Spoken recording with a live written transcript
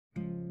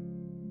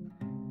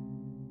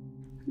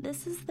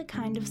This is the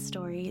kind of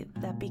story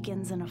that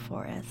begins in a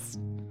forest.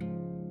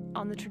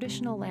 On the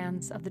traditional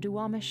lands of the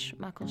Duwamish,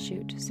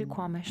 Muckleshoot,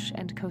 Suquamish,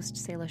 and Coast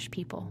Salish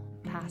people,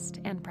 past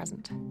and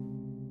present.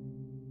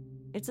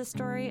 It's a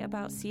story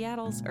about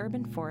Seattle's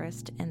urban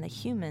forest and the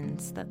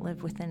humans that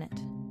live within it.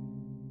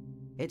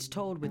 It's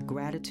told with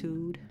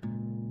gratitude.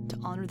 To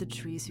honor the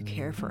trees who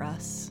care for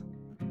us.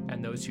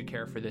 And those who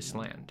care for this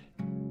land.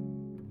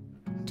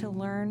 To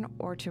learn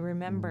or to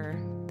remember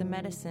the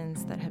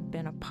medicines that have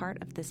been a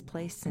part of this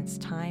place since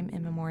time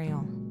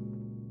immemorial.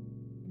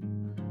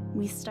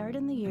 We start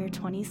in the year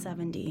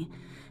 2070,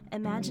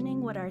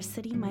 imagining what our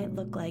city might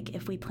look like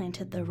if we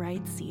planted the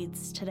right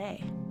seeds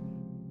today.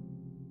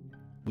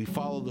 We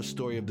follow the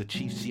story of the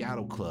Chief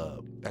Seattle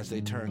Club as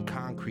they turn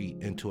concrete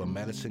into a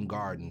medicine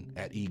garden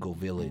at Eagle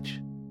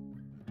Village.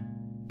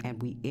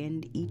 And we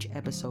end each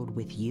episode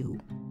with you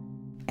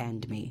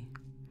and me,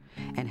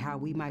 and how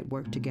we might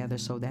work together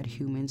so that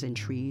humans and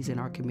trees in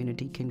our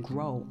community can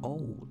grow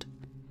old.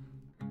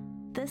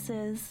 This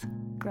is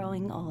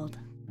Growing Old.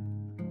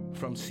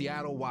 From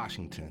Seattle,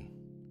 Washington.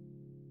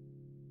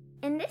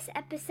 In this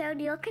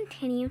episode, you'll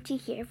continue to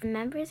hear from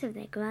members of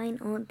the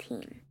Growing Old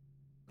team.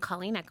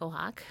 Colleen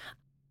Echohawk.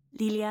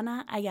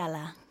 Liliana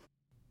Ayala.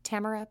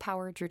 Tamara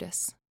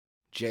Power-Drudas.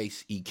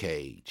 Jace E.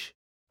 Cage.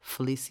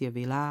 Felicia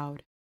V.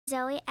 Loud.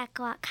 Zoe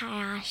Echohawk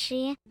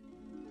Kayashi.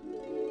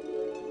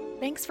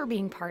 Thanks for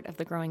being part of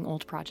the Growing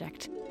Old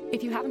Project.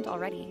 If you haven't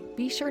already,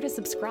 be sure to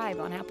subscribe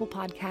on Apple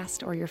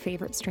Podcast or your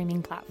favorite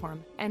streaming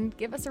platform, and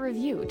give us a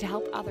review to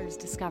help others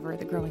discover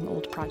the Growing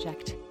Old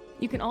Project.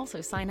 You can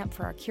also sign up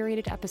for our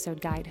curated episode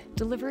guide,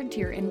 delivered to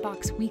your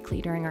inbox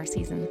weekly during our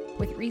season,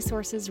 with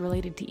resources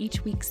related to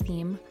each week's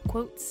theme,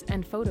 quotes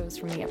and photos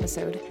from the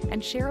episode,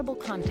 and shareable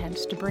content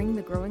to bring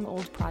the Growing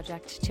Old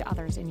Project to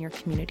others in your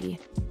community.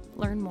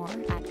 Learn more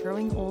at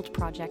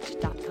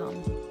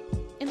growingoldproject.com.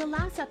 In the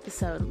last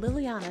episode,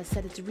 Liliana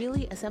said it's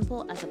really as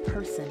simple as a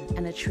person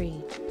and a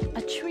tree.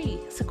 A tree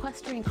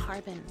sequestering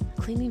carbon,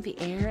 cleaning the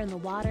air and the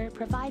water,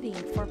 providing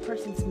for a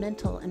person's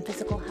mental and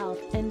physical health,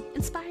 and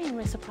inspiring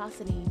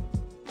reciprocity.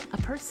 A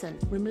person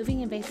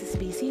removing invasive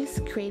species,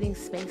 creating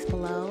space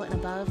below and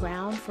above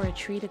ground for a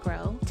tree to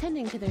grow,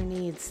 tending to their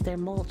needs, their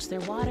mulch,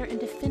 their water, and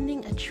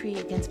defending a tree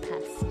against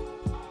pests.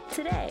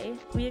 Today,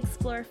 we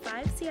explore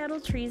 5 Seattle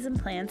trees and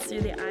plants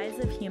through the eyes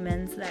of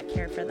humans that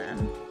care for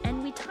them.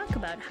 And we talk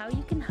about how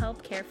you can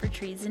help care for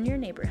trees in your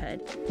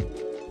neighborhood.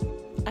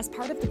 As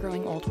part of the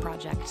Growing Old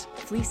Project,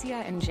 Felicia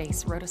and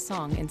Jace wrote a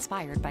song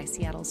inspired by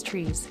Seattle's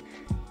trees.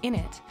 In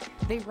it,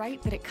 they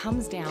write that it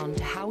comes down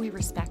to how we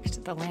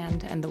respect the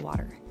land and the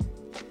water.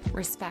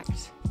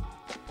 Respect.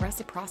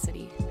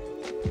 Reciprocity.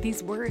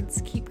 These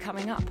words keep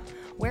coming up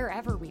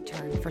wherever we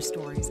turn for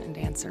stories and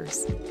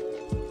answers.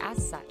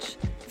 As such,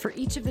 for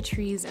each of the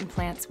trees and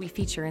plants we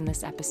feature in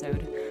this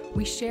episode,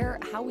 we share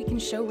how we can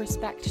show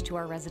respect to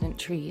our resident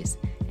trees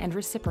and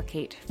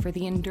reciprocate for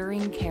the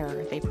enduring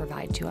care they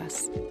provide to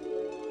us.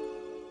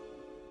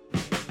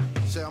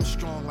 Say I'm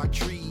strong like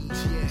trees,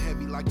 yeah,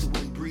 heavy like the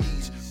wind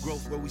breeze.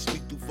 Growth where we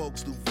speak through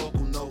folks through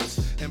vocal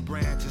notes. And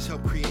branches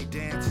help create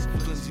dances,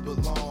 flimsy but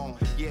long.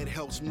 Yeah, it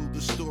helps move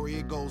the story,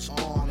 it goes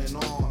on and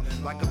on.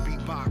 Like a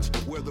beatbox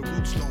where the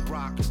roots don't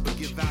rock, but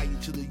give value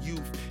to the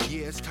youth.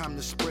 Yeah, it's time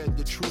to spread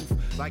the truth.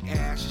 Like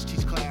ashes,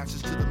 teach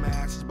classes to the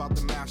masses about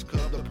the massacre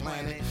of the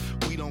planet.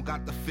 We don't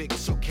got the fix,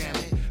 so can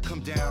it come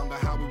down to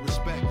how we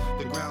respect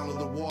the ground or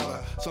the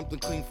water? Something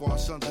clean for our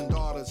sons and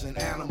daughters and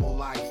animal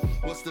life.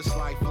 What's this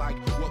life like?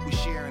 What we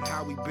share and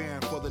how we bearing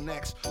for the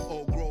next.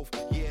 Old growth,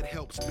 yeah, it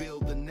helps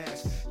build the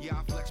nest. Yeah,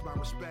 I flex my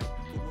respect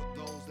for what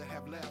those that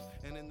have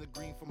left. And in the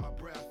green for my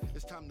breath,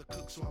 it's time to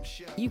cook, so I'm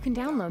chef. You can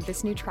download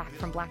this new track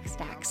from Black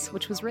Stacks,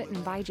 which was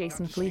written by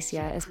Jason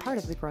Felicia as part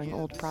of the Growing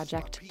Old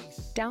Project.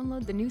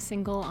 Download the new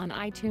single on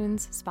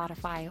iTunes,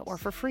 Spotify, or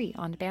for free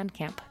on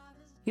Bandcamp.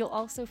 You'll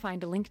also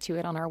find a link to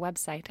it on our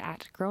website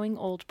at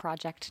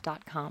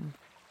growingoldproject.com.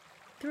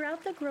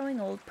 Throughout the Growing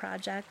Old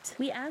Project,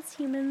 we asked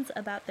humans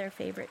about their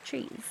favorite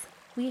trees.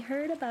 We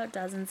heard about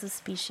dozens of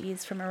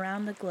species from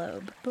around the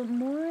globe, but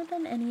more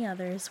than any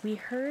others, we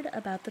heard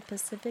about the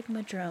Pacific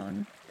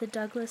madrone, the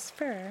Douglas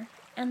fir,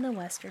 and the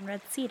western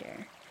red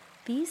cedar.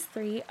 These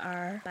 3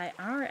 are, by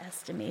our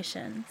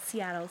estimation,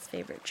 Seattle's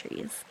favorite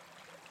trees.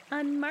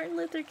 On Martin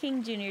Luther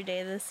King Jr.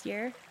 Day this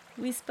year,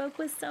 we spoke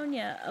with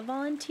Sonia, a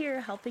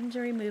volunteer helping to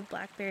remove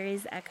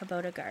blackberries at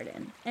Kubota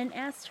Garden, and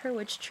asked her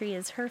which tree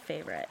is her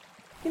favorite.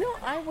 You know,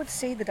 I would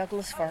say the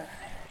Douglas fir.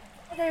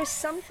 There's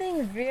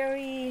something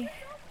very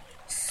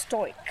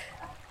stoic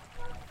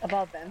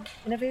about them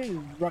in a very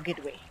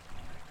rugged way.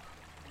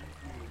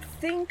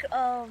 Think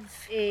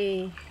of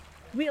a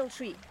real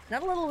tree,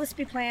 not a little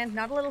wispy plant,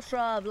 not a little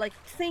shrub. Like,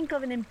 think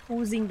of an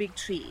imposing big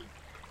tree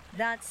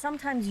that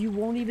sometimes you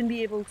won't even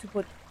be able to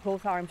put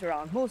both arms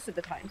around, most of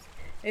the times,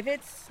 if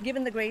it's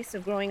given the grace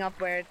of growing up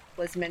where it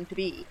was meant to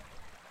be.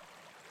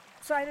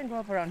 So I didn't grow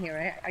up around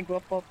here. I grew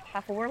up about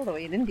half a world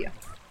away in India.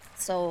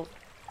 So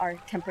our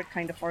temperate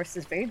kind of forest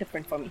is very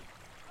different for me.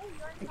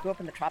 I grew up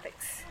in the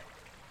tropics,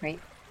 right?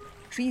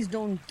 Trees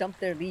don't dump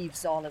their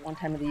leaves all at one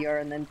time of the year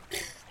and then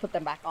put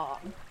them back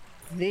on.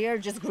 they're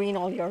just green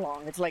all year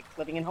long. It's like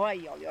living in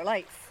Hawaii all your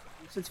life.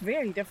 So it's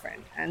very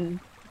different, and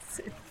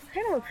it's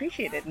kind of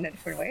appreciated in a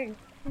different way.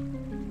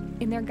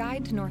 In their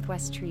guide to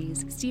Northwest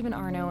trees, Stephen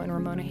Arno and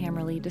Ramona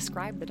Hammerly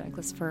describe the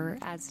Douglas fir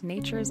as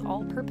nature's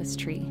all-purpose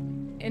tree.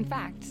 In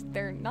fact,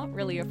 they're not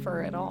really a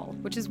fir at all,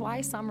 which is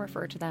why some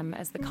refer to them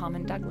as the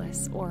common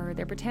Douglas, or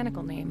their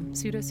botanical name,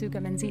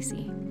 Pseudotsuga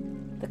menziesii.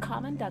 The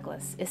common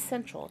Douglas is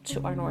central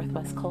to our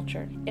Northwest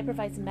culture. It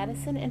provides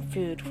medicine and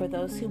food for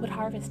those who would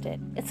harvest it.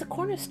 It's a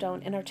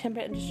cornerstone in our timber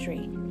industry,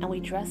 and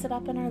we dress it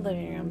up in our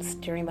living rooms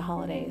during the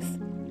holidays.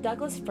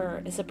 Douglas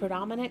fir is a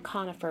predominant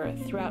conifer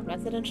throughout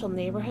residential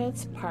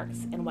neighborhoods,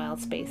 parks, and wild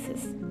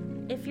spaces.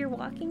 If you're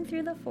walking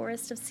through the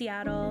forest of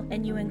Seattle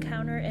and you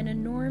encounter an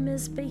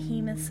enormous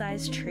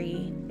behemoth-sized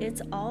tree,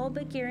 it's all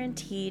but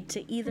guaranteed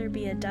to either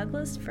be a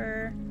Douglas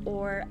fir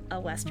or a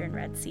western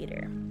red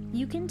cedar.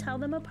 You can tell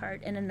them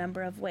apart in a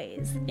number of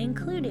ways,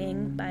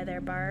 including by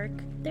their bark,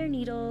 their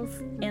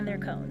needles, and their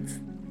cones.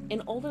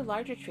 In older,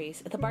 larger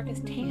trees, if the bark is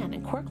tan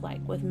and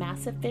cork-like with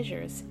massive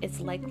fissures, it's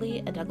likely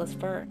a Douglas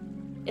fir.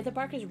 If the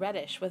bark is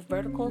reddish with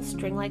vertical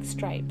string-like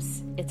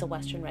stripes, it's a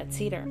western red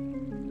cedar.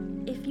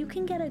 If you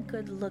can get a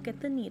good look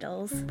at the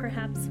needles,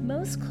 perhaps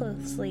most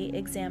closely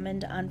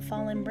examined on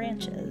fallen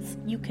branches,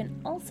 you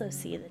can also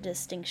see the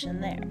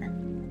distinction there.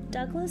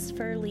 Douglas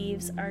fir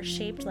leaves are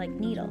shaped like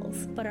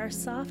needles, but are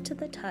soft to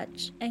the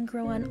touch and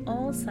grow on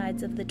all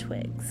sides of the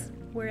twigs,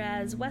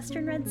 whereas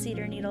western red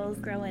cedar needles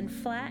grow in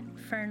flat,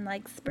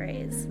 fern-like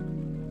sprays.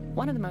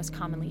 One of the most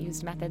commonly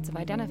used methods of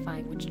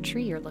identifying which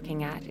tree you're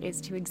looking at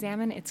is to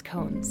examine its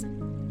cones.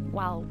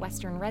 While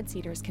western red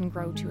cedars can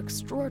grow to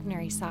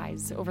extraordinary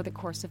size over the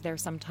course of their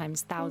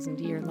sometimes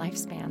 1,000-year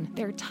lifespan,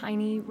 their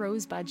tiny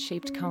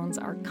rosebud-shaped cones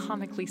are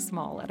comically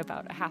small at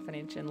about a half an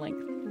inch in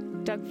length.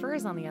 Doug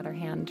firs, on the other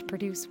hand,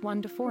 produce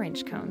 1 to 4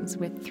 inch cones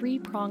with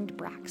 3-pronged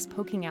bracts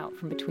poking out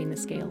from between the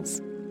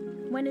scales.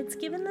 When it's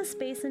given the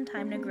space and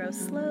time to grow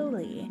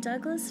slowly,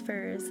 Douglas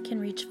firs can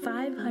reach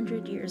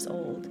 500 years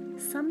old,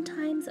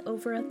 sometimes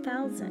over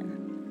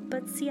 1,000.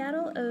 But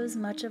Seattle owes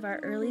much of our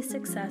early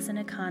success and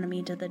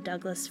economy to the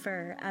Douglas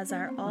fir as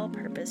our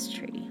all-purpose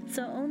tree,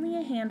 so only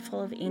a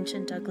handful of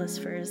ancient Douglas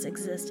firs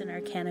exist in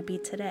our canopy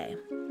today.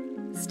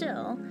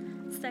 Still,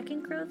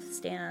 second-growth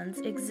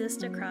stands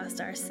exist across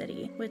our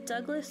city, with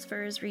Douglas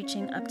firs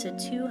reaching up to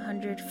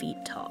 200 feet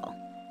tall.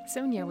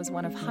 Sonia was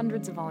one of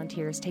hundreds of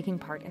volunteers taking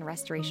part in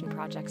restoration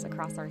projects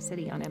across our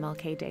city on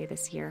MLK Day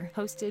this year,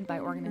 hosted by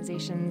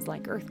organizations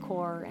like Earth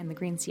Corps and the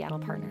Green Seattle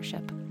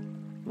Partnership.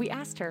 We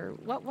asked her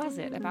what was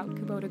it about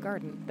Kubota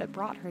Garden that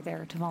brought her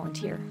there to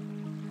volunteer.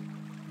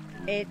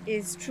 It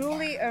is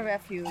truly a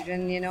refuge,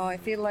 and I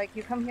feel like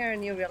you come here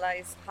and you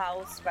realize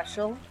how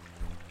special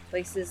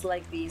places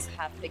like these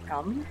have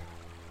become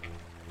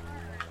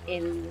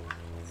in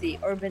the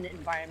urban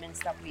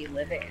environments that we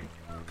live in,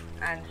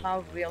 and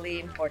how really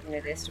important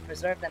it is to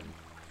preserve them.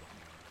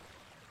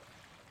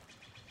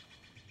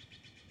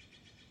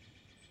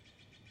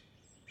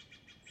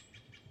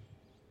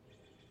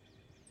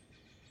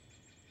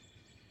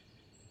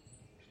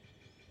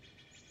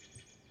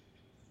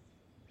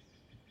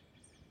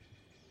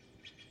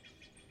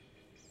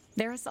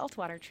 They're a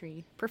saltwater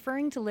tree,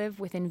 preferring to live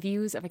within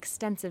views of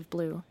extensive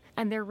blue,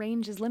 and their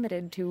range is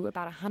limited to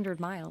about 100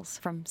 miles,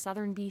 from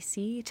southern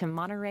BC to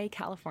Monterey,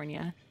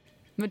 California.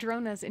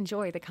 Madronas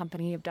enjoy the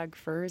company of Doug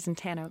firs and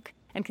tan oak,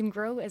 and can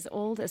grow as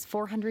old as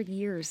 400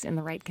 years in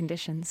the right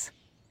conditions.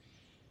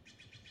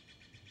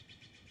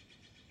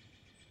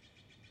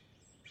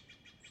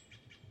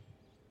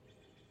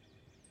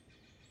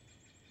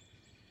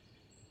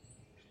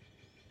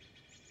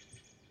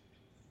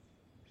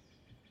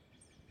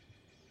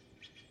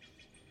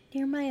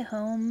 Near my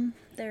home,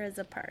 there is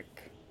a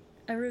park,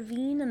 a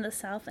ravine in the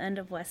south end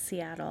of West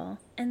Seattle,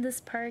 and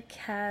this park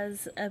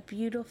has a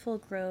beautiful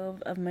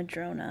grove of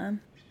madrona,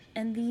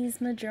 and these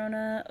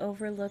madrona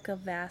overlook a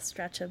vast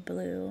stretch of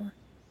blue,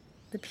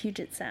 the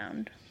Puget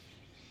Sound.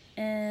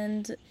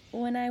 And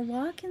when I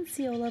walk in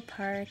Seola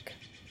Park,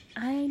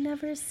 I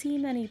never see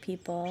many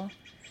people,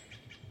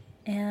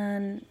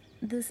 and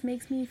this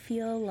makes me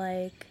feel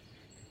like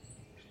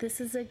this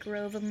is a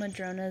grove of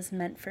madronas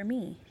meant for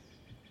me.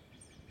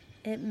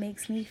 It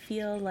makes me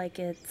feel like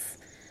it's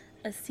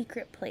a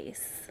secret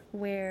place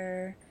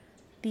where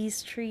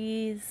these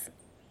trees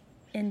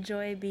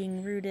enjoy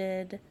being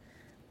rooted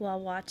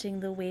while watching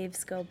the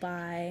waves go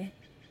by.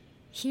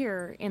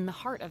 Here, in the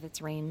heart of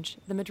its range,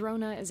 the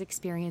madrona is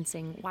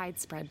experiencing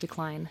widespread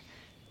decline.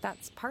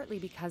 That's partly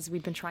because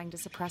we've been trying to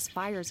suppress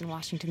fires in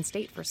Washington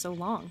state for so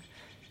long.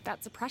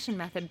 That suppression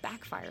method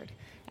backfired,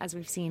 as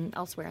we've seen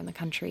elsewhere in the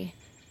country,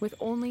 with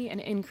only an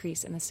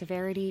increase in the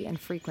severity and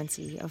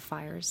frequency of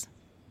fires.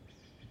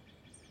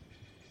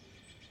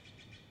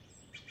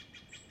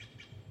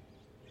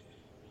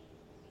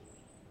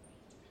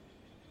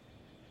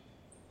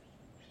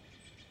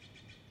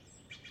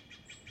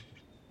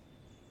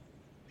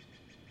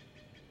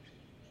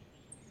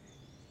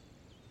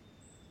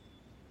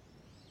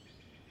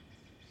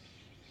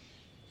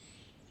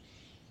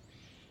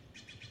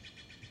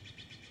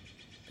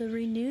 The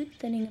renewed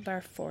thinning of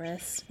our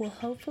forests will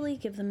hopefully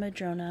give the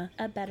madrona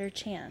a better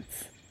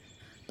chance.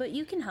 But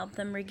you can help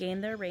them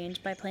regain their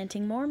range by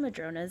planting more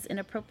madronas in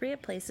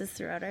appropriate places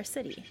throughout our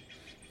city.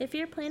 If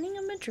you're planting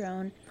a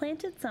madrone,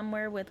 plant it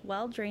somewhere with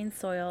well-drained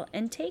soil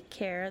and take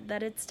care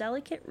that its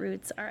delicate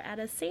roots are at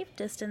a safe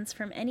distance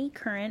from any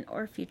current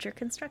or future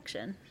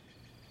construction.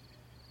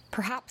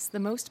 Perhaps the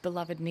most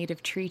beloved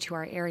native tree to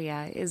our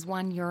area is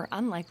one you're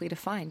unlikely to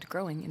find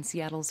growing in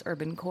Seattle's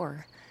urban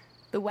core.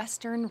 The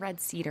western red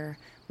cedar,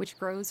 which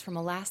grows from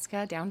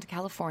Alaska down to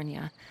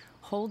California,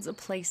 holds a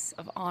place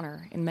of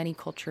honor in many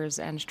cultures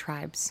and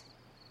tribes.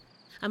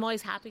 I'm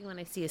always happy when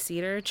I see a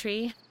cedar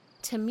tree.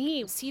 To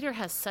me, cedar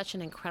has such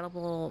an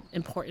incredible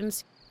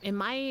importance. In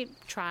my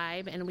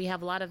tribe, and we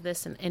have a lot of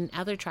this in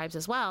other tribes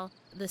as well,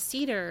 the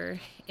cedar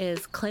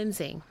is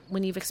cleansing.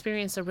 When you've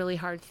experienced a really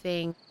hard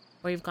thing,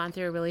 or you've gone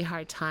through a really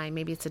hard time,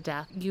 maybe it's a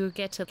death, you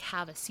get to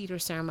have a cedar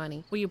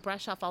ceremony where you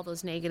brush off all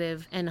those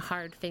negative and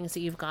hard things that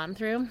you've gone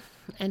through.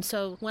 And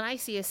so when I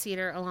see a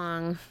cedar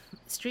along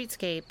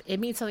streetscape, it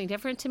means something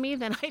different to me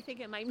than I think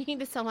it might mean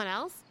to someone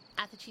else.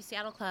 At the Chief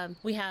Seattle Club,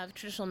 we have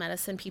traditional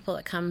medicine people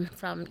that come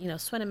from,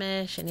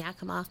 Swinomish and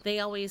Yakima.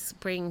 They always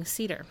bring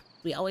cedar.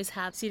 We always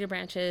have cedar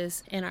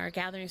branches in our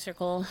gathering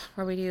circle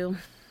where we do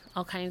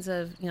all kinds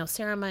of,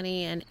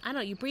 ceremony. And I don't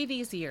know, you breathe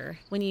easier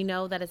when you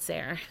know that it's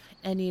there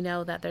and you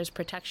know that there's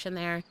protection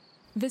there.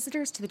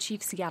 Visitors to the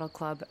Chief Seattle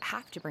Club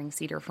have to bring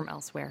cedar from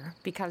elsewhere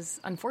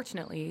because,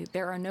 unfortunately,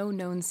 there are no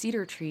known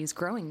cedar trees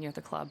growing near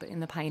the club in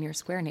the Pioneer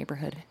Square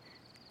neighborhood.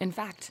 In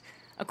fact,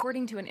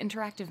 according to an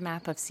interactive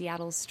map of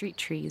Seattle's street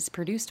trees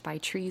produced by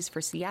Trees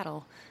for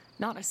Seattle,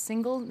 not a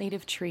single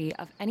native tree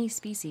of any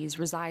species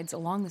resides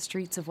along the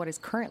streets of what is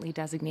currently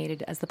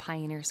designated as the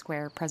Pioneer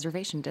Square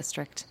Preservation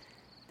District.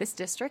 This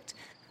district,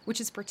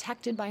 which is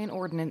protected by an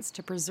ordinance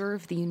to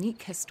preserve the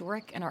unique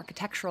historic and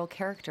architectural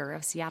character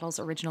of Seattle's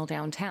original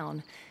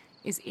downtown,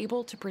 is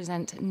able to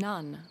present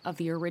none of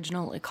the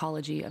original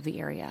ecology of the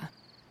area.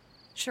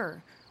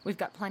 Sure, we've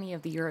got plenty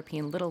of the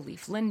European little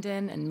leaf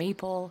linden and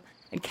maple,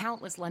 and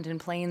countless London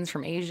planes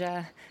from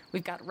Asia.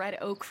 We've got red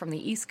oak from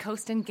the East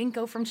Coast and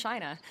ginkgo from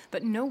China,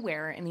 but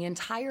nowhere in the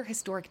entire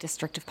historic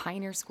district of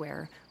Pioneer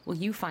Square will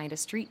you find a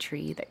street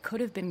tree that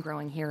could have been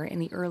growing here in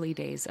the early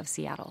days of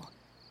Seattle.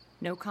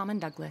 No common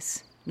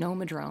Douglas, no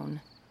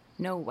madrone,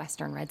 no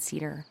western red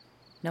cedar,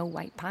 no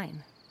white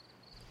pine.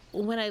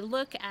 When I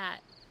look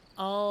at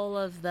all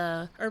of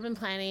the urban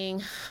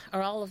planning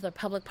or all of the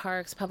public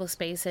parks, public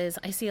spaces,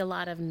 I see a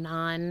lot of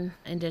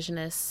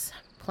non-indigenous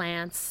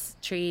plants,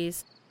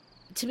 trees.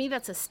 To me,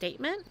 that's a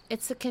statement.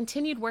 It's the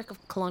continued work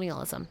of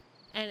colonialism.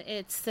 And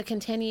it's the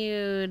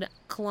continued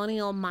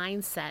colonial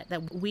mindset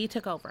that we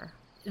took over.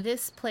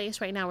 This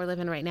place right now we're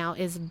living right now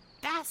is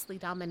vastly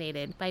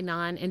dominated by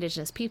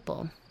non-indigenous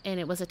people. And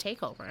it was a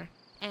takeover.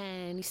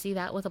 And you see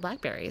that with the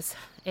blackberries.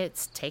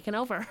 It's taken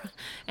over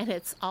and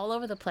it's all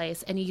over the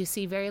place. And you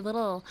see very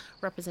little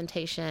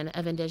representation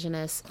of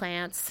indigenous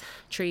plants,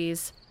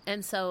 trees.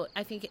 And so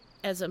I think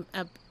as a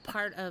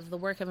part of the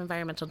work of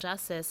environmental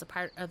justice, a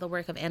part of the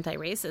work of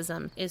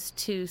anti-racism is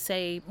to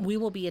say we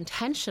will be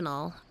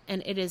intentional,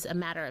 and it is a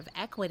matter of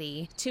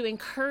equity, to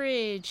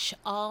encourage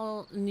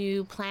all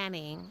new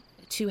planning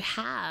to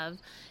have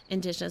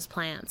indigenous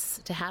plants,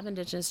 to have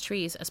indigenous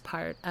trees as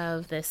part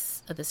of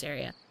this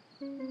area.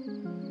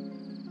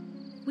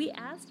 We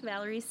asked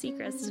Valerie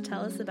Seacrest to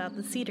tell us about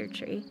the cedar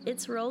tree,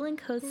 its role in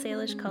Coast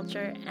Salish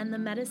culture, and the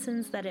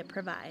medicines that it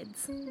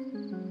provides.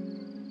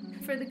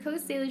 For the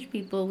Coast Salish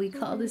people, we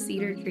call the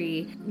cedar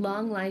tree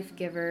long life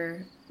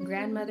giver,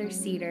 grandmother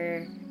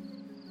cedar.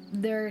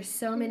 There are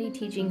so many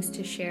teachings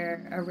to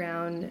share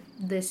around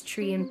this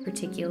tree in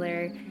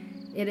particular.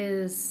 It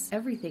is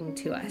everything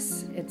to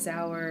us. It's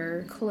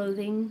our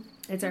clothing,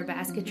 it's our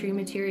basketry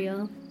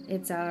material,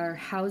 it's our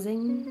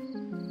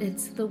housing,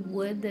 it's the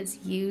wood that's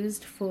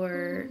used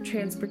for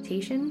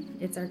transportation,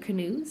 it's our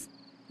canoes.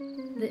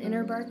 The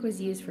inner bark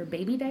was used for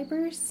baby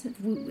diapers.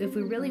 If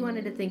we really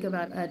wanted to think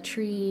about a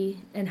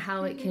tree and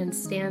how it can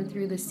stand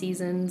through the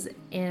seasons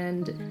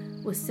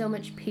and with so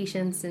much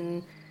patience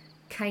and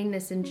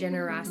kindness and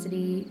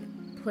generosity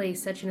play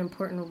such an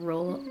important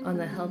role on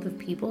the health of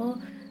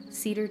people,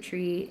 cedar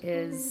tree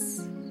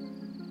is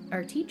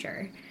our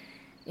teacher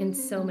in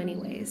so many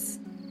ways.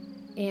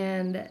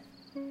 And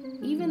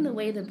even the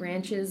way the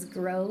branches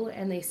grow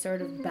and they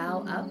sort of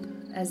bow up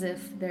as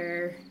if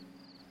their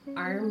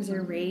arms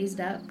are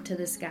raised up to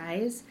the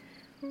skies,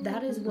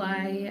 that is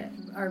why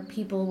our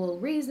people will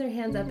raise their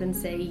hands up and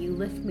say, "You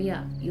lift me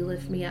up, you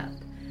lift me up."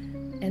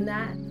 And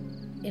that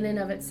in and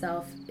of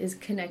itself is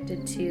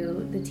connected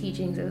to the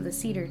teachings of the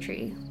cedar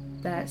tree.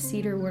 That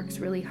cedar works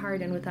really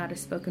hard, and without a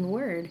spoken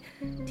word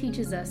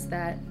teaches us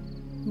that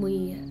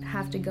we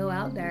have to go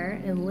out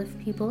there and lift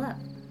people up.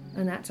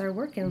 And that's our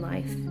work in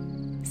life.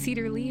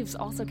 Cedar leaves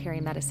also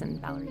carry medicine,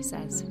 Valerie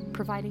says,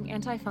 providing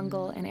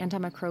antifungal and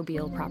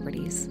antimicrobial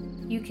properties.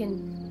 You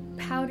can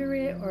powder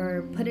it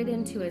or put it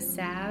into a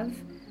salve,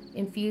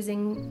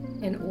 infusing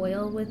an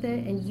oil with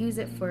it, and use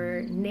it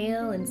for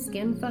nail and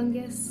skin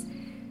fungus.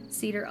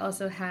 Cedar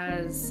also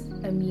has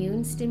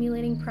immune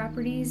stimulating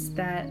properties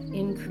that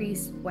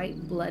increase white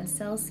blood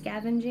cell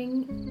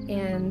scavenging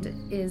and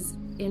is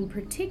in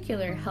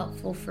particular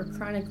helpful for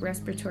chronic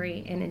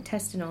respiratory and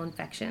intestinal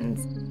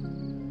infections.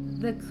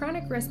 The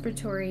chronic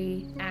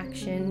respiratory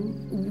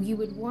action, you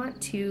would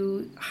want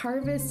to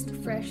harvest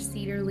fresh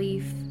cedar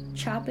leaf,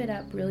 chop it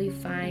up really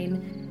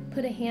fine,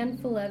 put a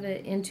handful of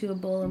it into a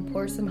bowl and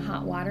pour some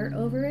hot water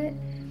over it,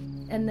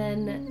 and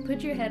then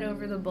put your head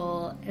over the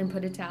bowl and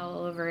put a towel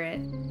over it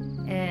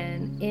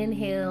and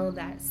inhale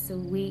that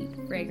sweet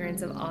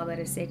fragrance of all that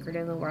is sacred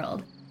in the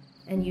world.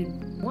 And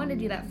you'd want to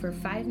do that for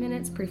 5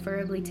 minutes,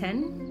 preferably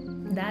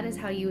 10. That is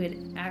how you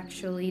would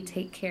actually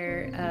take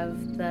care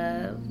of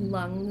the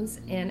lungs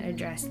and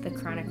address the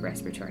chronic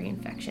respiratory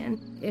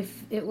infection.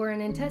 If it were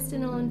an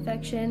intestinal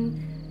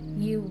infection,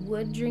 you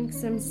would drink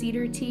some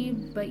cedar tea,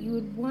 but you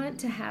would want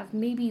to have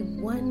maybe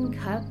 1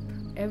 cup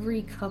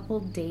every couple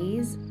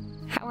days.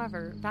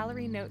 However,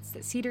 Valerie notes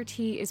that cedar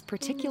tea is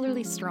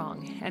particularly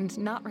strong and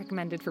not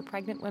recommended for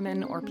pregnant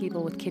women or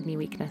people with kidney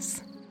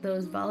weakness.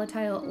 Those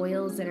volatile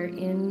oils that are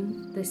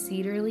in the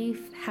cedar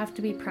leaf have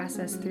to be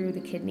processed through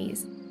the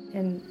kidneys.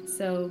 And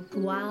so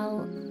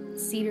while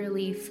cedar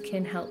leaf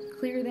can help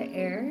clear the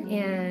air,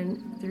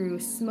 and through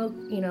smoke,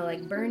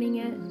 like burning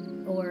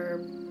it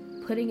or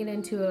putting it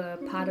into a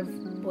pot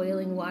of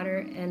boiling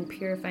water and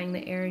purifying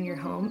the air in your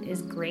home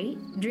is great,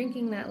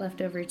 drinking that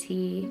leftover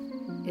tea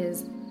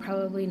is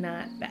probably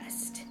not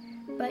best.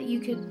 But you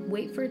could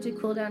wait for it to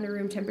cool down to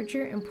room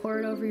temperature and pour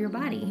it over your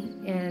body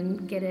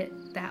and get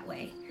it that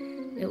way.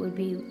 It would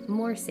be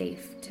more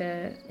safe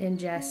to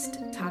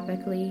ingest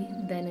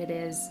topically than it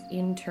is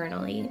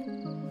internally.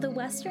 The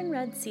western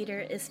red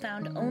cedar is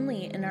found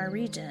only in our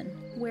region,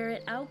 where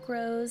it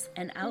outgrows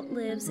and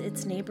outlives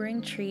its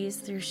neighboring trees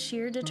through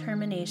sheer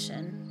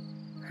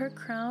determination. Her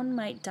crown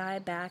might die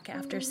back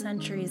after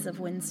centuries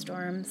of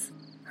windstorms.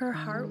 Her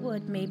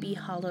heartwood may be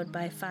hollowed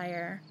by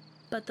fire,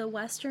 but the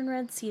western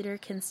red cedar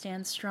can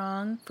stand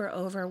strong for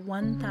over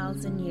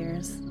 1,000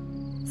 years.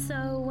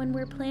 So when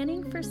we're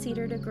planning for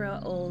cedar to grow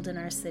old in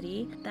our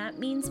city, that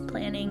means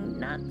planning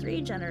not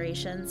 3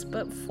 generations,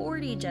 but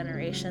 40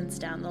 generations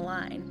down the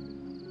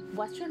line.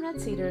 Western red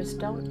cedars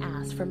don't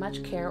ask for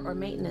much care or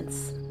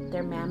maintenance.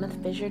 Their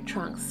mammoth fissured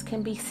trunks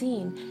can be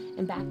seen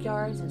in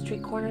backyards and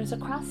street corners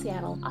across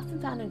Seattle, often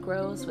found in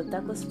groves with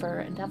Douglas fir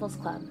and Devil's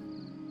Club.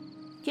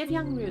 Give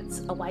young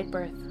roots a wide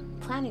berth,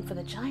 planning for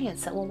the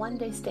giants that will one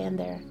day stand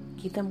there.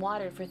 Keep them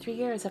watered for 3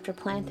 years after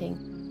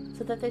planting,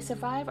 so that they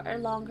survive our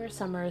longer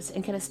summers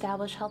and can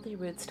establish healthy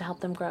roots to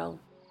help them grow.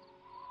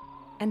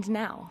 And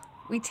now,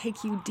 we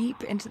take you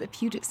deep into the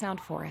Puget Sound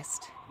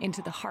forest,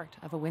 into the heart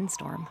of a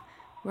windstorm,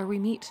 where we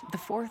meet the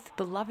 4th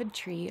beloved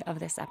tree of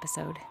this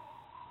episode.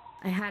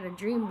 I had a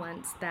dream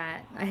once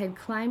that I had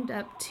climbed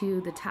up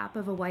to the top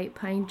of a white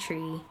pine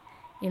tree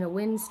in a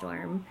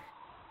windstorm,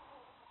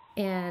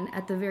 and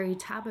at the very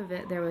top of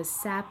it there was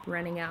sap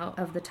running out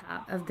of the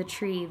top of the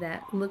tree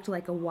that looked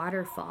like a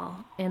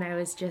waterfall, and I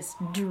was just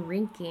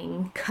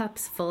drinking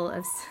cups full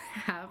of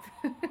sap.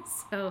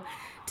 So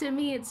to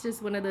me it's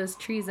just one of those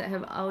trees that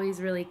have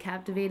always really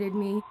captivated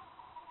me.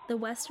 The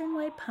western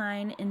white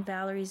pine in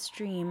Valerie's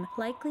dream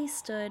likely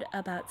stood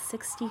about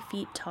 60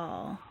 feet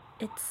tall,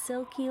 its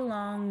silky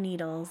long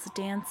needles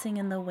dancing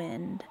in the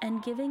wind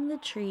and giving the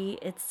tree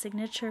its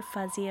signature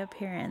fuzzy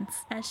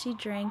appearance as she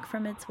drank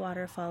from its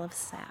waterfall of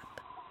sap.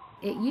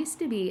 It used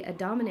to be a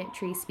dominant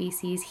tree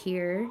species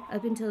here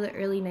up until the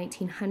early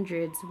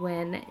 1900s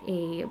when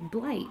a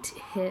blight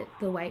hit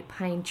the white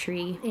pine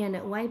tree, and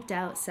it wiped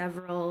out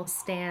several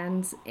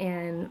stands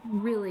and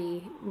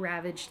really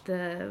ravaged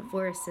the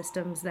forest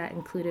systems that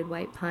included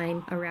white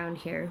pine around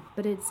here.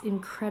 But it's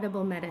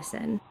incredible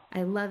medicine.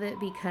 I love it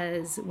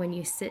because when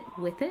you sit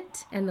with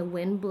it and the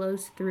wind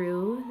blows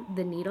through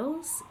the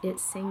needles, it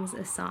sings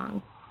a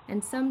song.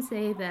 And some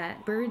say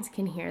that birds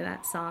can hear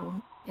that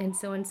song. And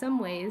so in some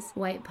ways,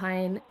 white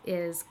pine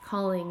is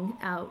calling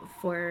out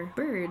for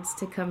birds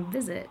to come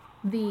visit.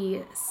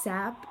 The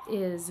sap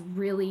is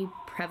really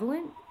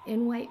prevalent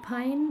in white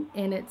pine,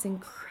 and it's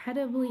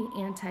incredibly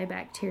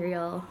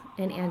antibacterial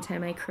and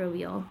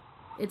antimicrobial.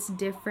 It's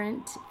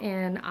different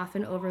and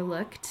often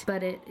overlooked,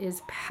 but it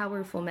is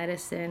powerful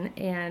medicine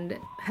and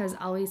has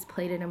always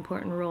played an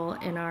important role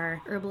in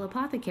our herbal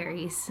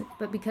apothecaries.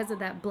 But because of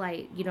that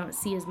blight, you don't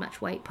see as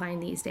much white pine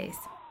these days.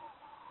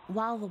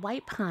 While the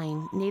white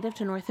pine, native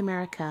to North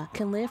America,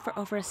 can live for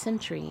over a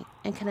century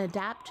and can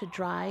adapt to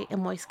dry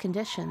and moist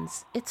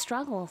conditions, it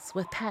struggles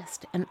with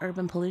pest and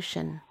urban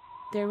pollution.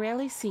 They're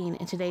rarely seen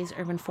in today's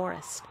urban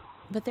forest,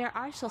 but there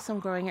are still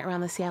some growing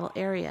around the Seattle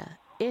area,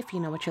 if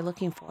you know what you're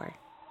looking for.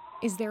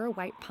 Is there a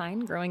white pine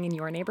growing in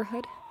your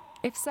neighborhood?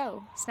 If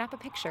so, snap a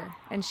picture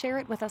and share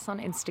it with us on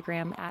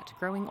Instagram at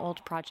Growing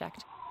Old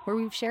Project, where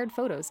we've shared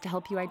photos to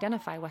help you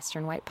identify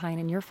western white pine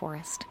in your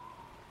forest.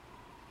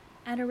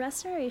 At a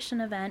restoration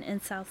event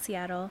in South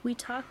Seattle, we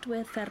talked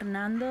with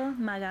Fernando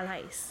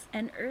Magalhães,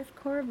 an Earth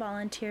Corps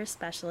volunteer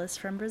specialist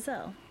from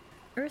Brazil.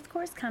 Earth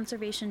Corps'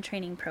 conservation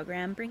training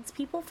program brings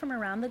people from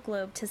around the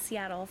globe to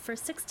Seattle for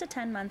 6 to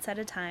 10 months at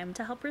a time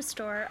to help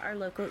restore our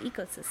local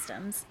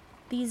ecosystems.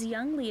 These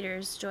young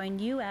leaders join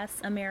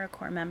U.S.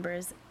 AmeriCorps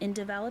members in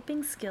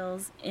developing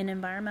skills in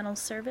environmental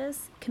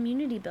service,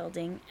 community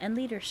building, and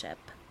leadership.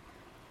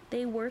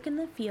 They work in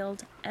the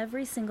field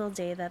every single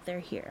day that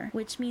they're here,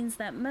 which means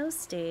that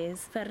most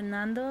days,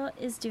 Fernando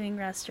is doing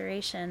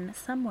restoration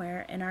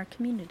somewhere in our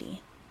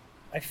community.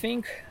 I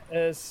think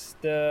it's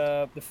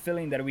the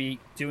feeling that we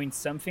doing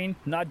something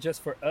not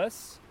just for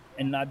us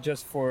and not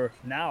just for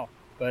now,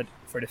 but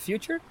for the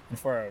future and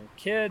for our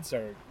kids,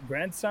 our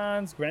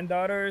grandsons,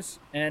 granddaughters,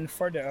 and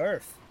for the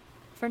earth.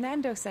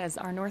 Fernando says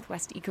our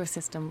Northwest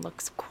ecosystem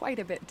looks quite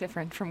a bit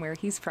different from where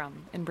he's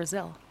from in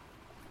Brazil.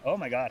 Oh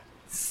my God,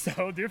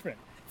 so different.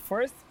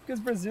 First, because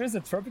Brazil is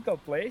a tropical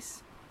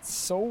place, it's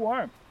so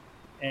warm,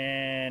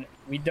 and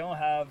we don't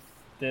have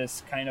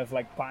this kind of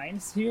like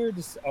pines here,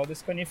 all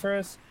this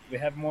coniferous. We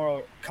have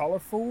more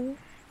colorful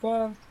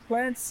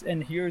plants,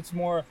 and here it's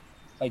more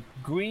like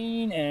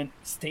green and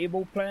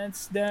stable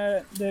plants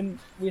than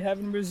we have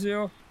in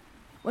Brazil.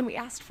 When we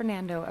asked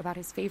Fernando about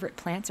his favorite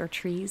plants or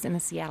trees in the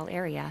Seattle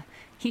area,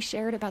 he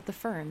shared about the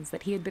ferns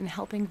that he had been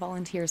helping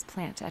volunteers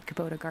plant at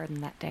Kubota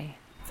Garden that day.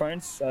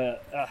 Ferns,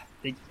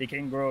 they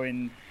can grow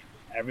in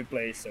every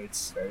place, so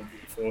it's very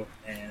beautiful,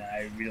 and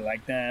I really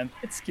like them.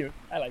 It's cute.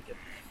 I like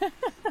it.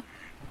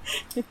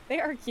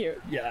 They are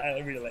cute. Yeah, I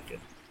really like it.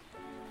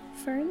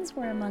 Ferns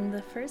were among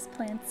the first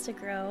plants to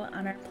grow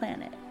on our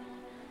planet.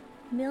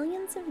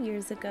 Millions of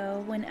years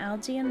ago, when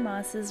algae and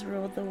mosses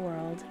ruled the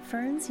world,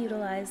 ferns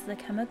utilized the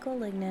chemical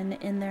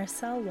lignin in their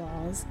cell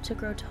walls to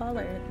grow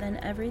taller than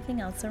everything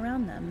else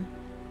around them.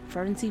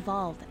 Ferns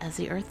evolved as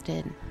the Earth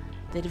did.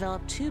 They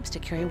developed tubes to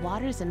carry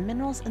waters and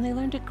minerals, and they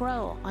learned to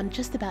grow on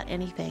just about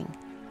anything.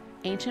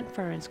 Ancient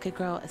ferns could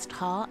grow as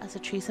tall as the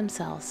trees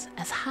themselves,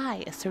 as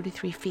high as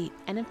 33 feet,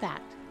 and in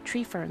fact,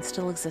 tree ferns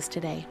still exist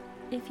today.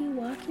 If you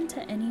walk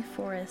into any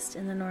forest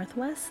in the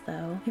Northwest,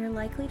 though, you're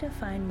likely to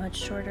find much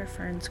shorter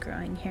ferns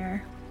growing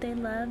here. They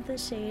love the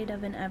shade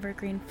of an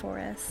evergreen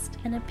forest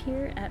and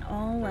appear at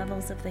all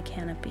levels of the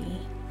canopy.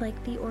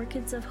 Like the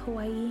orchids of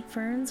Hawaii,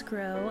 ferns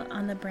grow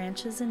on the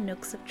branches and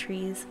nooks of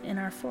trees in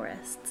our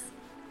forests,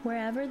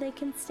 wherever they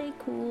can stay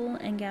cool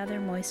and gather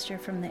moisture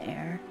from the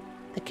air.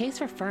 The case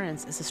for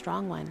ferns is a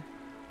strong one.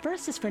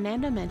 First, as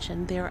Fernando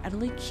mentioned, they are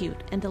utterly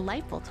cute and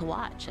delightful to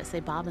watch as they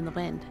bob in the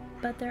wind.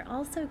 But they're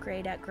also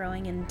great at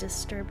growing in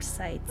disturbed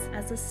sites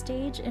as a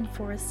stage in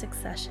forest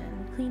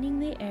succession, cleaning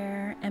the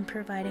air and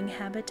providing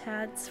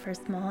habitats for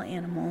small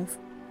animals.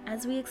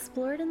 As we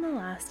explored in the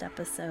last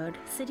episode,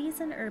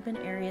 cities and urban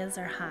areas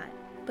are hot.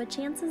 But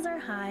chances are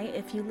high,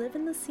 if you live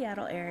in the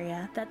Seattle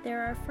area, that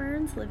there are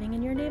ferns living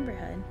in your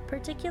neighborhood.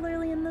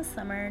 Particularly in the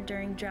summer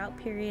during drought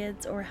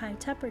periods or high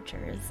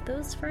temperatures,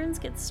 those ferns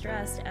get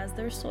stressed as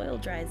their soil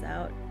dries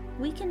out.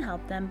 We can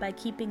help them by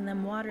keeping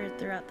them watered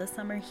throughout the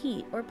summer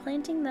heat or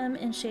planting them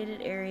in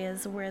shaded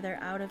areas where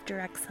they're out of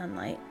direct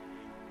sunlight.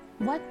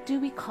 What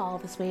do we call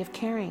this way of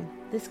caring?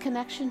 This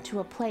connection to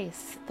a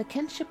place, the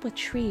kinship with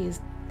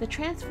trees, the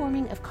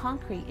transforming of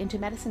concrete into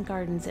medicine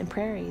gardens and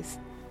prairies.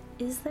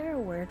 Is there a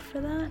word for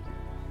that?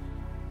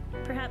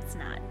 Perhaps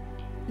not.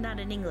 Not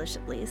in English,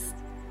 at least.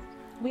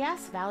 We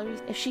asked Valerie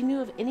if she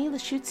knew of any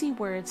Lushootseed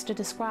words to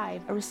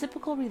describe a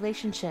reciprocal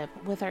relationship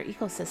with our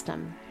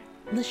ecosystem.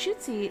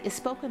 Lushootseed is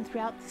spoken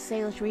throughout the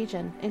Salish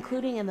region,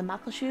 including in the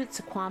Muckleshoot,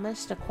 Suquamish,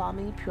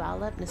 Snoqualmie,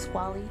 Puyallup,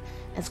 Nisqually,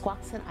 and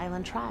Squaxin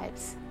Island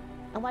tribes.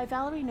 And while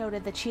Valerie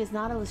noted that she is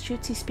not a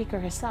Lushootseed speaker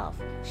herself,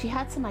 she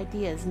had some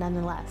ideas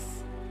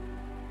nonetheless.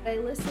 I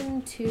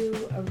listened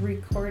to a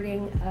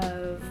recording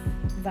of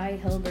Vi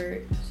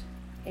Hilbert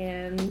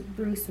and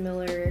Bruce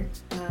Miller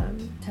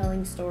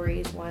telling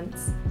stories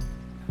once.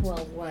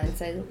 Well,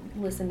 once. I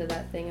listened to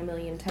that thing a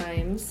million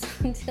times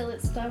until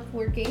it stopped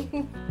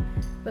working.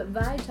 But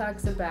Vi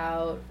talks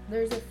about,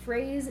 there's a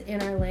phrase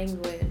in our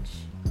language,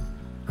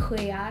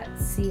 Kweyat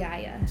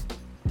Siaya.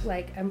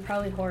 Like, I'm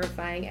probably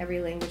horrifying every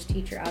language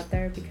teacher out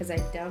there because I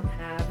don't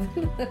have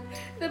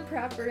the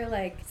proper,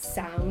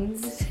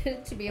 sounds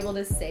to be able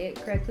to say it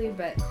correctly,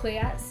 but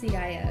Kweyat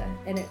Siaya,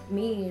 and it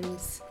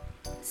means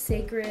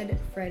sacred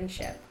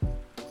friendship.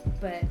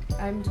 But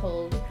I'm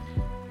told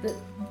that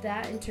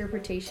that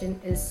interpretation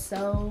is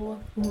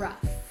so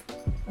rough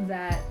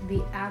that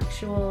the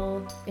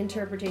actual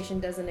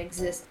interpretation doesn't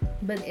exist,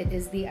 but it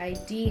is the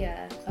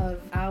idea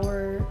of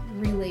our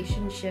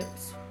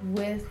relationships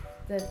with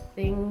the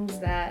things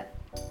that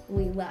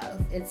we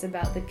love. It's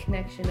about the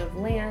connection of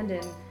land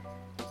and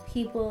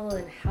people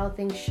and how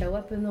things show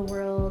up in the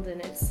world,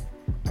 and it's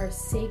our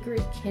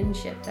sacred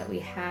kinship that we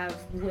have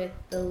with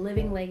the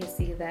living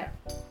legacy that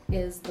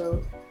is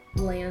the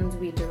lands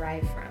we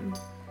derive from.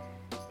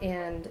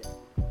 And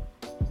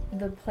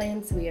the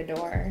plants we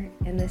adore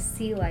and the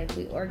sea life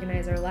we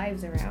organize our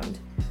lives around,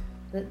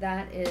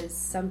 that is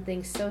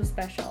something so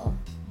special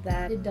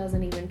that it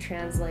doesn't even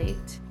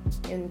translate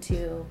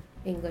into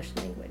English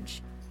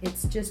language.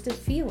 It's just a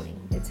feeling.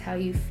 It's how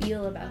you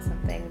feel about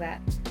something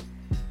that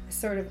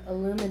sort of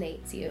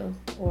illuminates you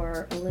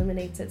or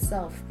illuminates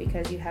itself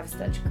because you have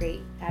such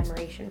great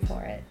admiration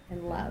for it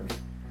and love.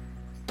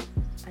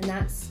 And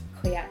that's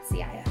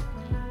Koyatsiaya.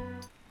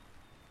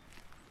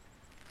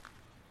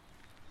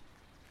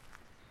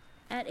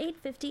 At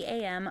 8:50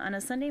 a.m. on a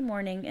Sunday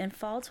morning in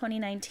fall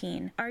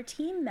 2019, our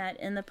team met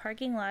in the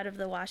parking lot of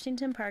the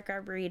Washington Park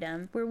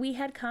Arboretum, where we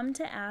had come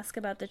to ask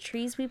about the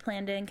trees we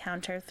planned to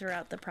encounter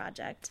throughout the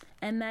project,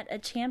 and met a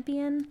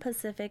champion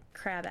Pacific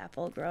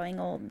crabapple growing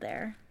old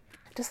there.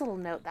 Just a little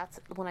note, that's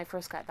when I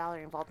first got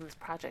Valerie involved in this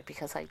project,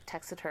 because I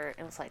texted her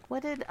and was like,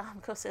 what did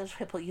Coast Salish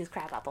people use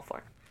crabapple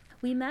for?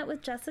 We met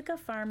with Jessica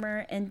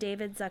Farmer and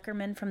David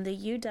Zuckerman from the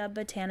UW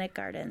Botanic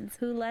Gardens,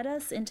 who led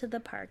us into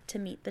the park to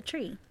meet the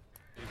tree.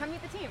 Come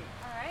meet the team.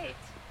 All right.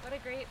 What a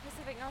great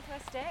Pacific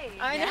Northwest day.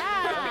 I know.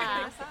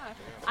 Yeah.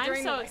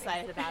 I'm so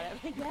excited about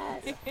it.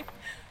 Yes.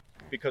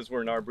 Because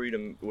we're an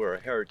arboretum, we're a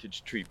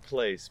heritage tree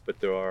place, but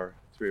there are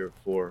 3 or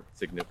 4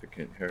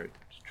 significant heritage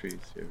trees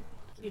here.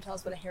 Can you tell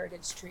us what a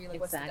heritage tree, like exactly,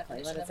 what's the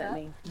definition what does that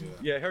mean?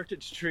 Yeah,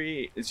 heritage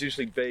tree is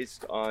usually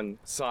based on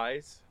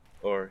size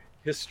or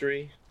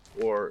history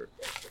or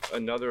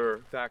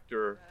another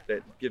factor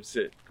that gives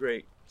it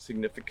great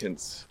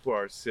significance for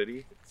our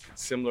city.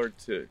 It's similar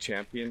to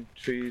champion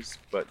trees,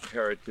 but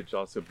heritage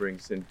also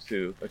brings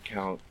into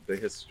account the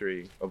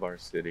history of our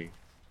city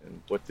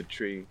and what the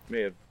tree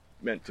may have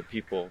meant to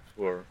people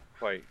for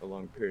quite a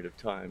long period of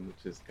time,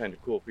 which is kind of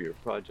cool for your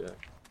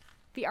project.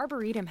 The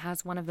Arboretum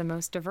has one of the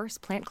most diverse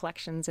plant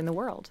collections in the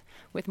world,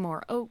 with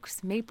more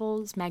oaks,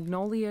 maples,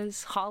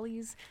 magnolias,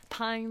 hollies,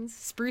 pines,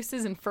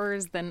 spruces, and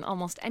firs than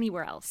almost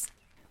anywhere else.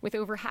 With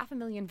over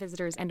 500,000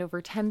 visitors and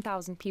over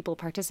 10,000 people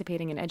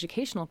participating in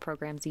educational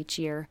programs each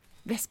year,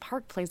 this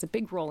park plays a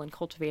big role in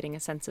cultivating a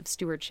sense of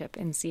stewardship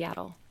in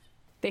Seattle.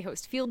 They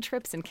host field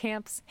trips and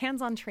camps,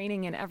 hands-on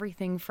training in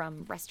everything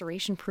from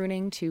restoration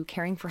pruning to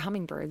caring for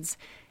hummingbirds,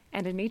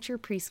 and a nature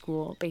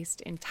preschool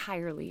based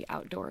entirely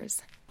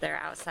outdoors. They're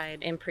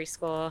outside in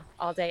preschool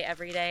all day,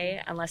 every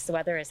day, unless the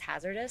weather is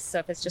hazardous. So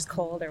if it's just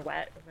cold or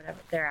wet or whatever,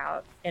 they're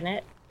out in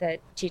it. The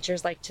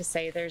teachers like to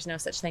say there's no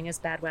such thing as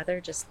bad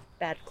weather, just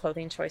bad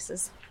clothing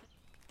choices.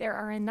 There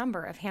are a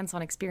number of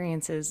hands-on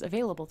experiences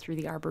available through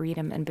the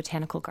Arboretum and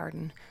Botanical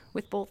Garden,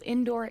 with both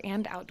indoor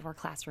and outdoor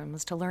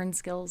classrooms to learn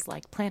skills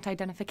like plant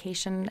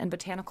identification and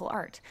botanical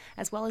art,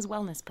 as well as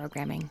wellness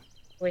programming.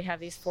 We have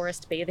these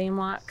forest bathing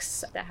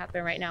walks that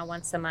happen right now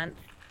once a month,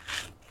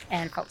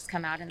 and folks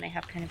come out and they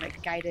have kind of like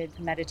a guided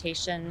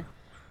meditation,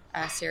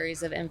 a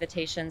series of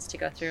invitations to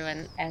go through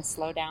and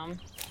slow down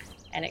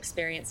and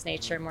experience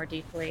nature more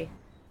deeply.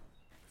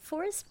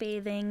 Forest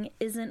bathing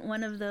isn't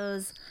one of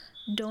those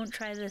don't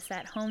try this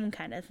at home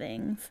kind of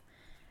things.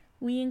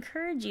 We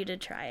encourage you to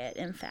try it,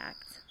 in fact.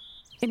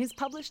 In his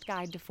published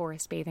guide to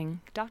forest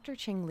bathing, Dr.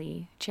 Ching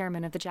Li,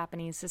 chairman of the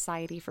Japanese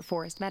Society for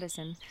Forest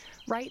Medicine,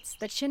 writes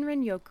that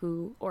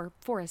Shinrin-yoku, or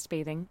forest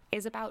bathing,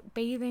 is about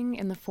bathing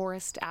in the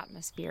forest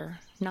atmosphere,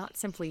 not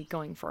simply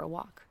going for a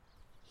walk.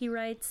 He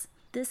writes,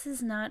 "This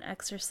is not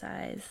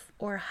exercise,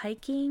 or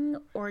hiking,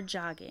 or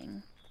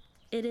jogging.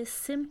 It is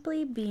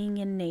simply being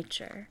in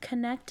nature,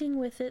 connecting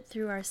with it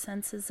through our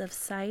senses of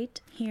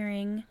sight,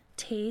 hearing,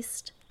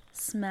 taste,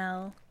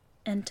 smell,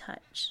 and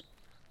touch.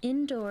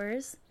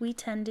 Indoors, we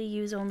tend to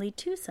use only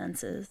 2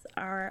 senses,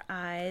 our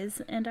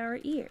eyes and our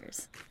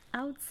ears.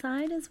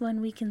 Outside is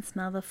when we can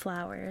smell the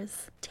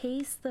flowers,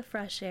 taste the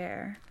fresh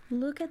air,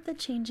 look at the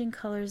changing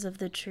colors of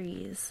the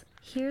trees,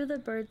 hear the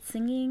birds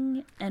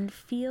singing, and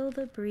feel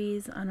the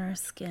breeze on our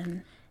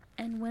skin.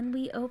 And when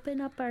we open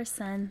up our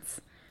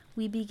sense,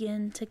 we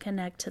begin to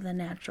connect to the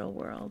natural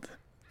world."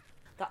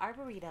 The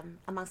Arboretum,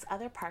 amongst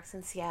other parks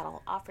in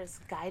Seattle, offers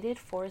guided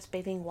forest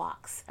bathing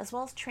walks, as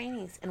well as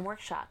trainings and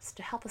workshops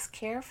to help us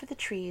care for the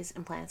trees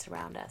and plants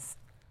around us.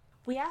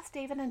 We asked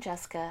David and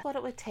Jessica what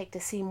it would take to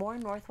see more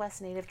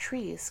Northwest native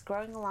trees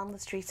growing along the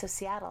streets of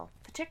Seattle,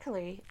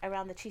 particularly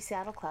around the Chief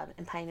Seattle Club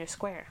in Pioneer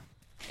Square.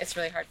 It's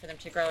really hard for them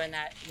to grow in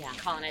that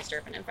colonized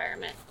urban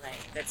environment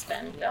that's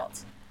been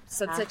built.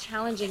 So it's a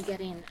challenge in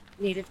getting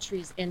native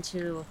trees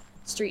into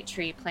street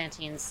tree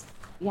plantings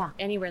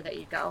anywhere that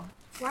you go.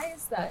 Why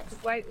is that?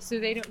 Why? So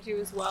they don't do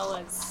as well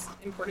as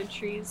imported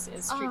trees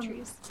as street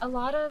trees? A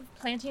lot of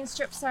planting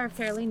strips are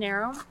fairly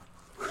narrow,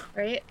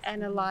 right?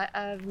 And a lot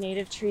of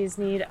native trees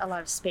need a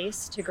lot of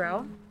space to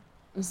grow.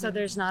 Mm-hmm. So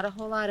there's not a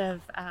whole lot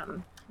of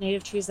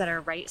native trees that are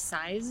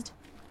right-sized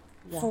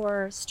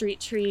for street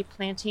tree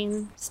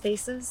planting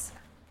spaces.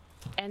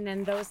 And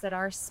then those that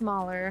are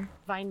smaller,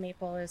 vine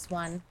maple is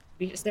one,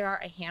 because there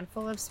are a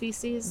handful of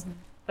species. Mm-hmm.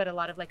 But a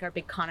lot of like our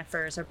big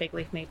conifers or big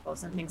leaf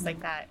maples and things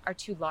like that are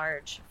too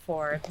large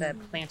for the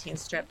planting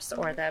strips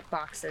or the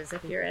boxes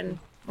if you're in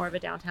more of a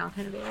downtown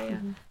kind of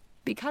area.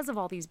 Because of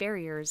all these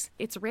barriers,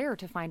 it's rare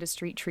to find a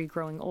street tree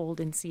growing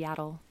old in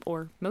Seattle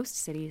or most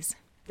cities.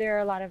 There are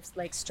a lot of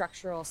like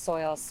structural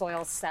soil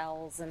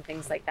cells and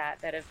things like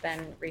that that have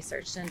been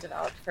researched and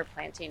developed for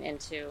planting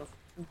into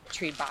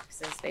tree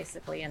boxes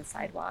basically and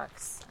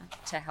sidewalks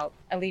to help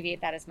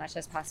alleviate that as much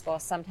as possible.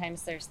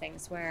 Sometimes there's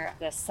things where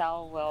the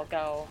cell will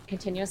go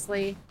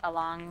continuously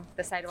along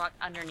the sidewalk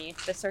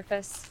underneath the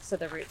surface so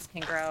the roots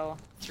can grow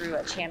through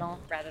a channel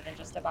rather than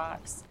just a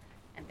box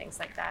and things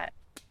like that.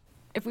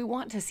 If we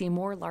want to see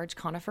more large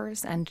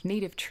conifers and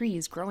native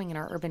trees growing in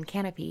our urban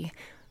canopy,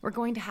 we're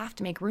going to have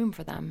to make room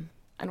for them,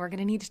 and we're going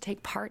to need to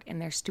take part in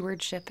their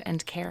stewardship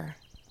and care.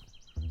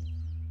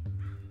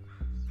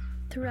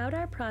 Throughout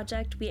our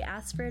project, we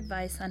asked for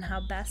advice on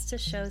how best to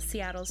show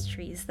Seattle's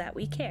trees that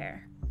we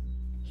care.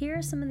 Here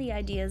are some of the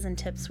ideas and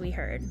tips we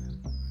heard.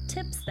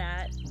 Tips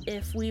that,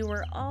 if we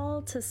were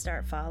all to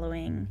start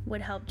following,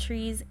 would help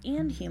trees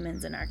and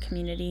humans in our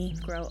community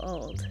grow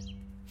old.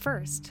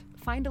 First,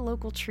 find a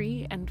local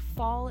tree and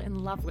fall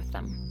in love with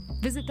them.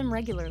 Visit them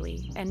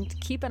regularly and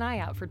keep an eye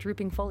out for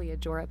drooping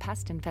foliage or a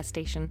pest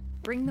infestation.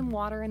 Bring them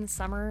water in the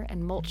summer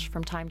and mulch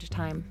from time to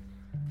time.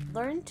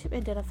 Learn to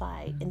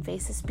identify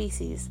invasive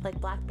species like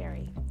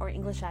blackberry or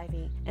English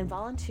ivy and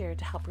volunteer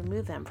to help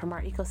remove them from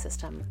our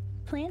ecosystem.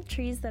 Plant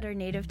trees that are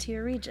native to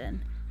your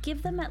region.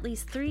 Give them at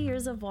least 3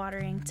 years of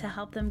watering to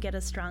help them get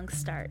a strong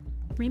start.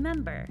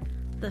 Remember,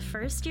 the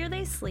first year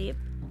they sleep,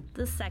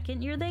 the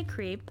second year they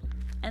creep,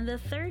 and the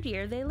third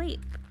year they leap.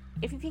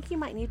 If you think you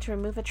might need to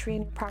remove a tree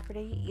on your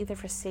property, either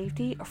for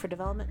safety or for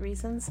development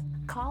reasons,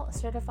 call a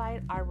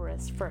certified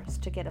arborist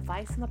first to get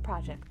advice on the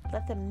project.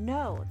 Let them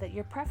know that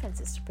your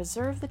preference is to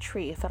preserve the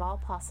tree if at all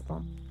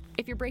possible.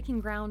 If you're breaking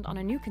ground on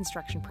a new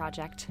construction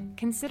project,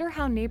 consider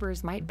how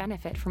neighbors might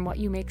benefit from what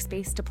you make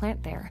space to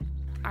plant there.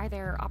 Are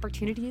there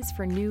opportunities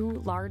for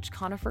new, large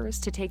conifers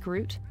to take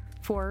root?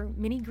 For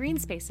mini green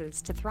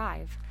spaces to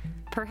thrive?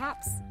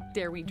 Perhaps,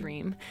 dare we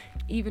dream,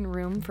 even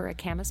room for a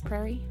camas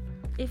prairie?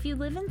 If you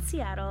live in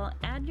Seattle,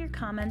 add your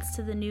comments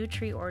to the new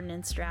tree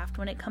ordinance draft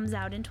when it comes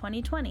out in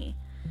 2020.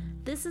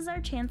 This is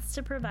our chance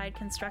to provide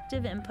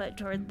constructive input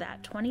toward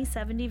that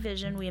 2070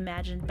 vision we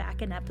imagined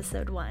back in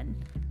episode 1.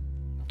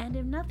 And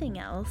if nothing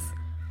else,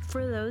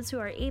 for those who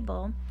are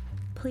able,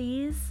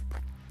 please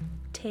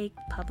take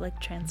public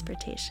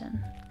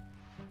transportation.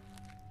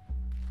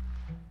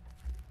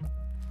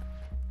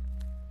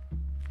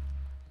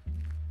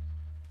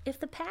 If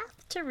the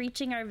path to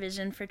reaching our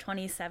vision for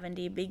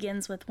 2070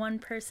 begins with one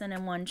person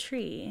and one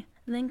tree,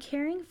 then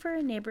caring for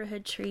a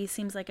neighborhood tree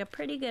seems like a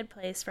pretty good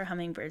place for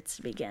hummingbirds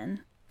to begin.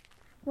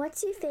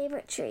 What's your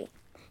favorite tree?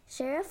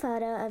 Share a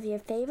photo of your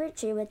favorite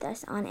tree with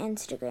us on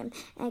Instagram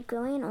at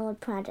Growing Old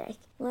Project.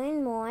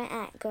 Learn more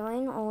at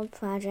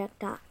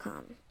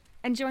growingoldproject.com.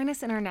 And join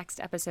us in our next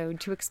episode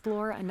to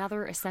explore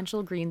another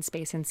essential green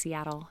space in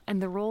Seattle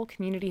and the role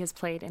community has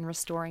played in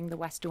restoring the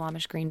West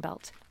Duwamish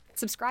Greenbelt.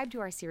 Subscribe to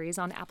our series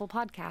on Apple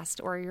Podcast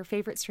or your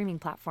favorite streaming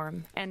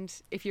platform. And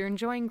if you're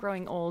enjoying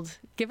Growing Old,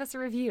 give us a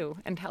review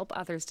and help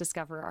others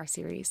discover our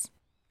series.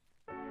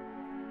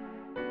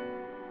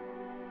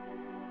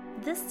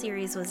 This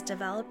series was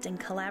developed in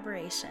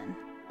collaboration.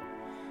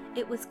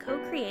 It was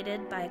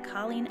co-created by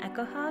Colleen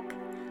Echohawk,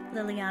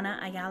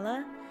 Liliana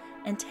Ayala,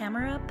 and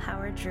Tamara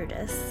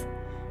Power-Drudis.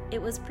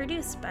 It was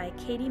produced by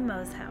Katie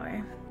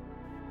Moshauer.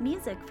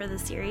 Music for the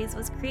series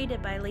was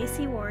created by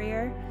Lacey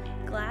Warrior,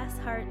 Glass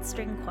Heart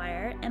String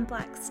Choir, and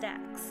Black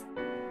Stacks.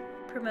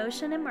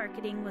 Promotion and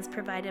marketing was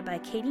provided by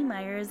Katie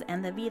Myers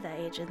and the Vida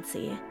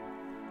Agency.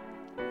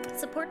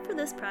 Support for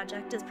this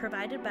project is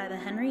provided by the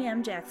Henry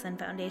M. Jackson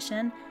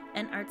Foundation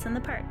and Arts in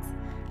the Parks,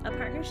 a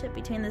partnership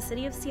between the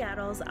City of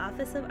Seattle's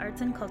Office of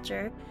Arts and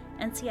Culture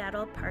and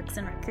Seattle Parks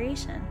and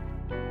Recreation.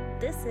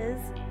 This is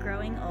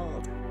Growing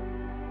Old.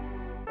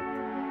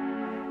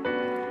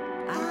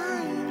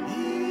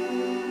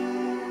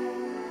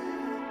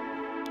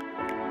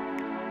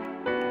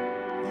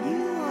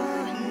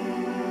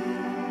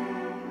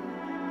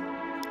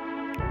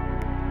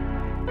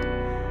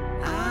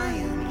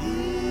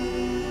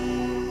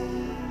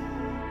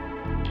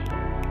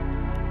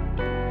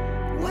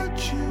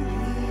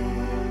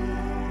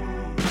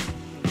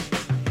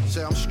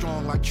 Say I'm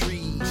strong like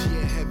trees,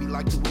 yeah, heavy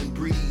like the wind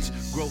breeze.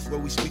 Growth where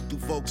we speak through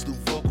folks through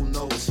vocal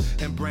notes.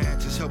 And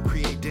branches help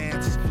create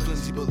dances,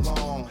 flimsy but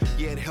long.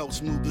 Yeah, it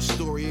helps move the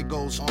story, it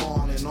goes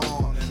on and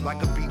on.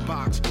 Like a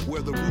beatbox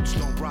where the roots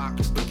don't rock,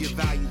 but give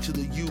value to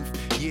the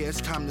youth. Yeah,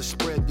 it's time to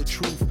spread the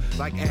truth.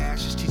 Like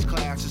ashes, teach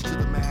classes to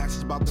the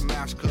masses about the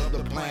massacre of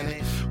the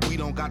planet. We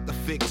don't got the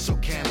fix, so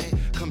can it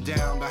come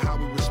down to how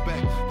we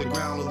respect the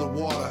ground of the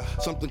water?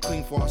 Something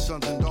clean for our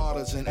sons and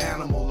daughters and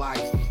animal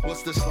life.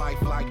 What's this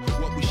life like?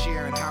 What we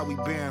share and how we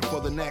bearing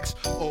for the next.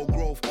 Old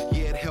growth,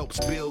 yeah, it helps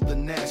build the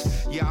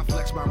nest. Yeah, I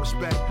flex my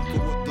respect for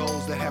what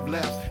those that have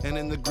left. And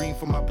in the green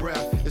for my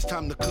breath, it's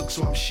time to cook,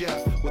 so I'm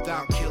chef.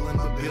 Without killing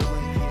but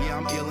building. Yeah,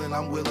 I'm ill and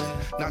I'm willing.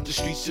 Not the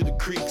streets to the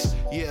creeks.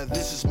 Yeah,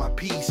 this is my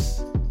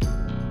piece.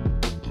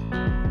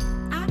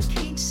 I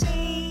can't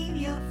save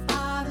your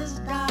father's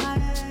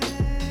daughters.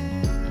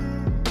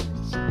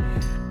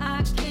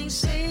 I can't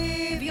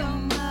save your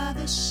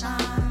mother's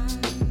sons.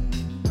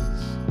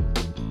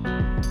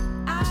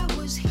 I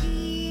was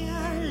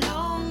here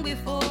long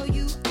before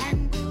you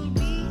and will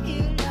be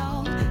here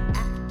long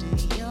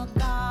after you're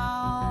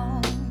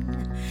gone.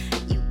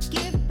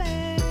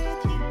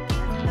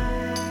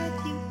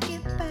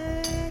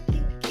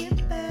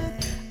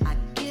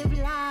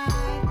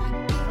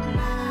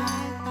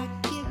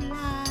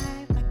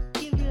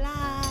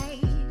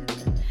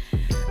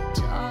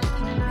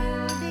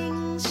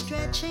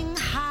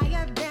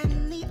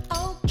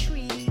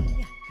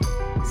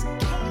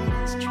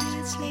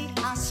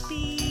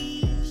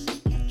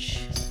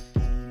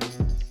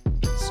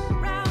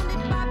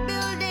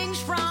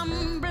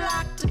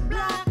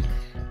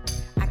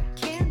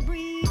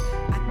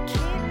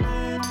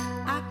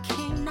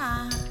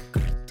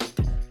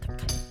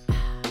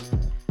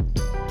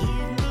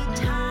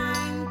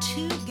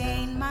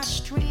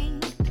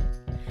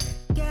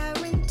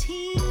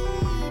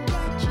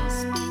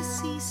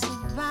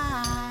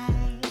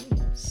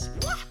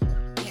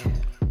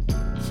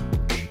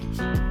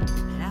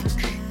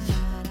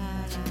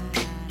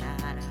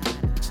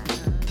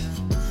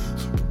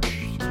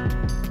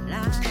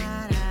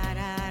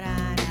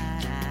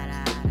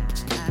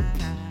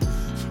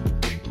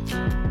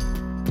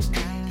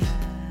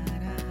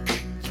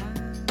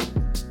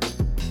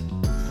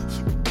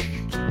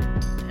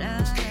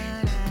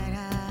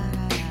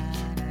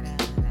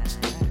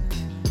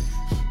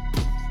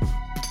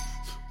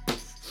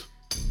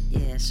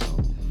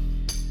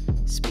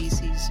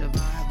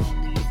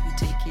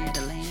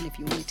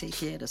 you only take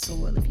care of the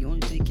soil, if you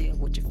only take care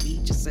of what you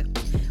feed yourself,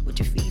 what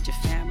you feed your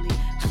family,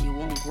 how you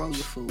won't grow your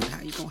food,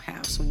 how you gonna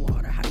have some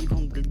water, how you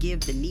gonna give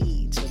the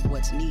needs of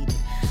what's needed.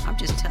 I'm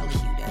just telling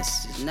you,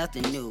 that's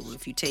nothing new.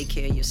 If you take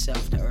care of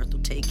yourself, the earth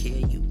will take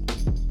care of you.